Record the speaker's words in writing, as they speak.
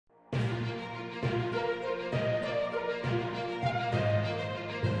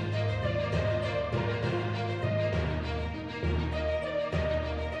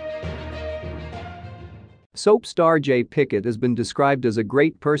Soap star Jay Pickett has been described as a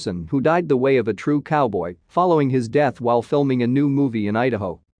great person who died the way of a true cowboy following his death while filming a new movie in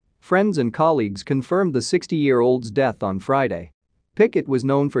Idaho. Friends and colleagues confirmed the 60-year-old's death on Friday. Pickett was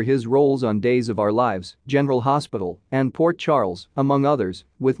known for his roles on Days of Our Lives, General Hospital, and Port Charles, among others,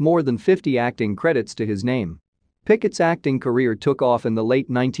 with more than 50 acting credits to his name. Pickett's acting career took off in the late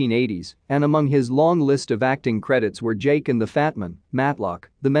 1980s, and among his long list of acting credits were Jake and the Fat Man,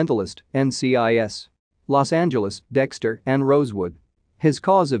 Matlock, The Mentalist, NCIS, Los Angeles, Dexter, and Rosewood. His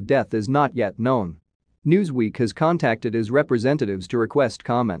cause of death is not yet known. Newsweek has contacted his representatives to request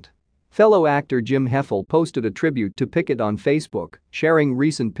comment. Fellow actor Jim Heffel posted a tribute to Pickett on Facebook, sharing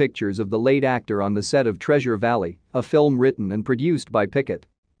recent pictures of the late actor on the set of Treasure Valley, a film written and produced by Pickett.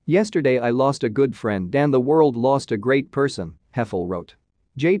 "Yesterday I lost a good friend and the world lost a great person," Heffel wrote.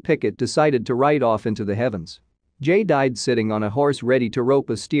 Jay Pickett decided to ride off into the heavens. Jay died sitting on a horse ready to rope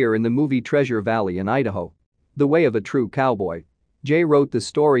a steer in the movie Treasure Valley in Idaho. The way of a true cowboy. Jay wrote the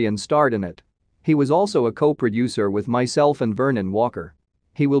story and starred in it. He was also a co-producer with myself and Vernon Walker.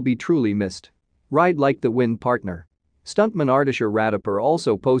 He will be truly missed. Ride like the wind, partner. Stuntman Artisher Radiper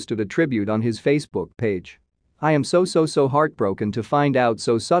also posted a tribute on his Facebook page. "I am so heartbroken to find out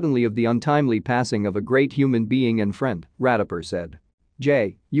so suddenly of the untimely passing of a great human being and friend," Radiper said.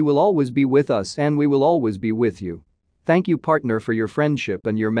 "Jay, you will always be with us and we will always be with you. Thank you, partner, for your friendship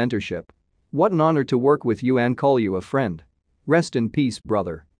and your mentorship. What an honor to work with you and call you a friend. Rest in peace,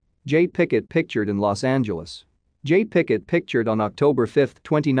 brother." Jay Pickett pictured in Los Angeles. Jay Pickett pictured on October 5,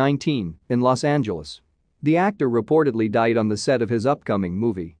 2019, in Los Angeles. The actor reportedly died on the set of his upcoming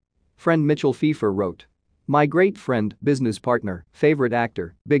movie. Friend Mitchell Pfeiffer wrote, "My great friend, business partner, favorite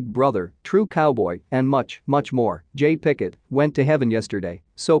actor, big brother, true cowboy, and much more, Jay Pickett, went to heaven yesterday,"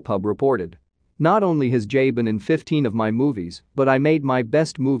 SoapHub reported. "Not only has Jay been in 15 of my movies, but I made my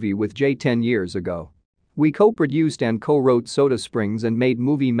best movie with Jay 10 years ago. We co-produced and co-wrote Soda Springs and made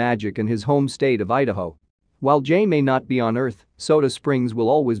movie magic in his home state of Idaho. While Jay may not be on Earth, Soda Springs will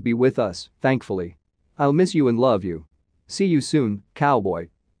always be with us, thankfully. I'll miss you and love you. See you soon, cowboy."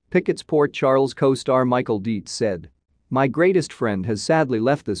 Pickett's Port Charles co-star Michael Dietz said, "My greatest friend has sadly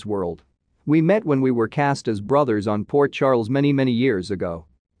left this world. We met when we were cast as brothers on Port Charles many years ago.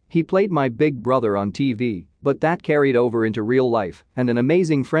 He played my big brother on TV, but that carried over into real life and an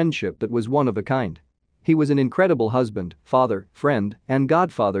amazing friendship that was one of a kind. He was an incredible husband, father, friend, and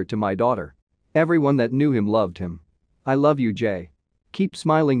godfather to my daughter. Everyone that knew him loved him. I love you, Jay. Keep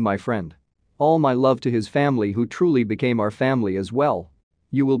smiling, my friend. All my love to his family, who truly became our family as well.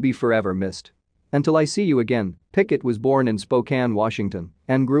 You will be forever missed. Until I see you again." Pickett was born in Spokane, Washington,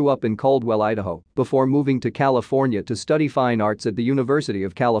 and grew up in Caldwell, Idaho, before moving to California to study fine arts at the University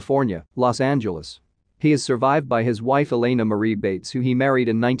of California, Los Angeles. He is survived by his wife Elena Marie Bates, who he married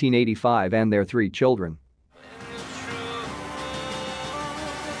in 1985, and their 3 children.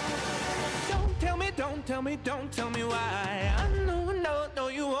 Don't tell me why. I know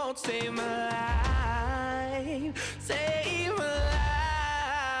you won't save my life.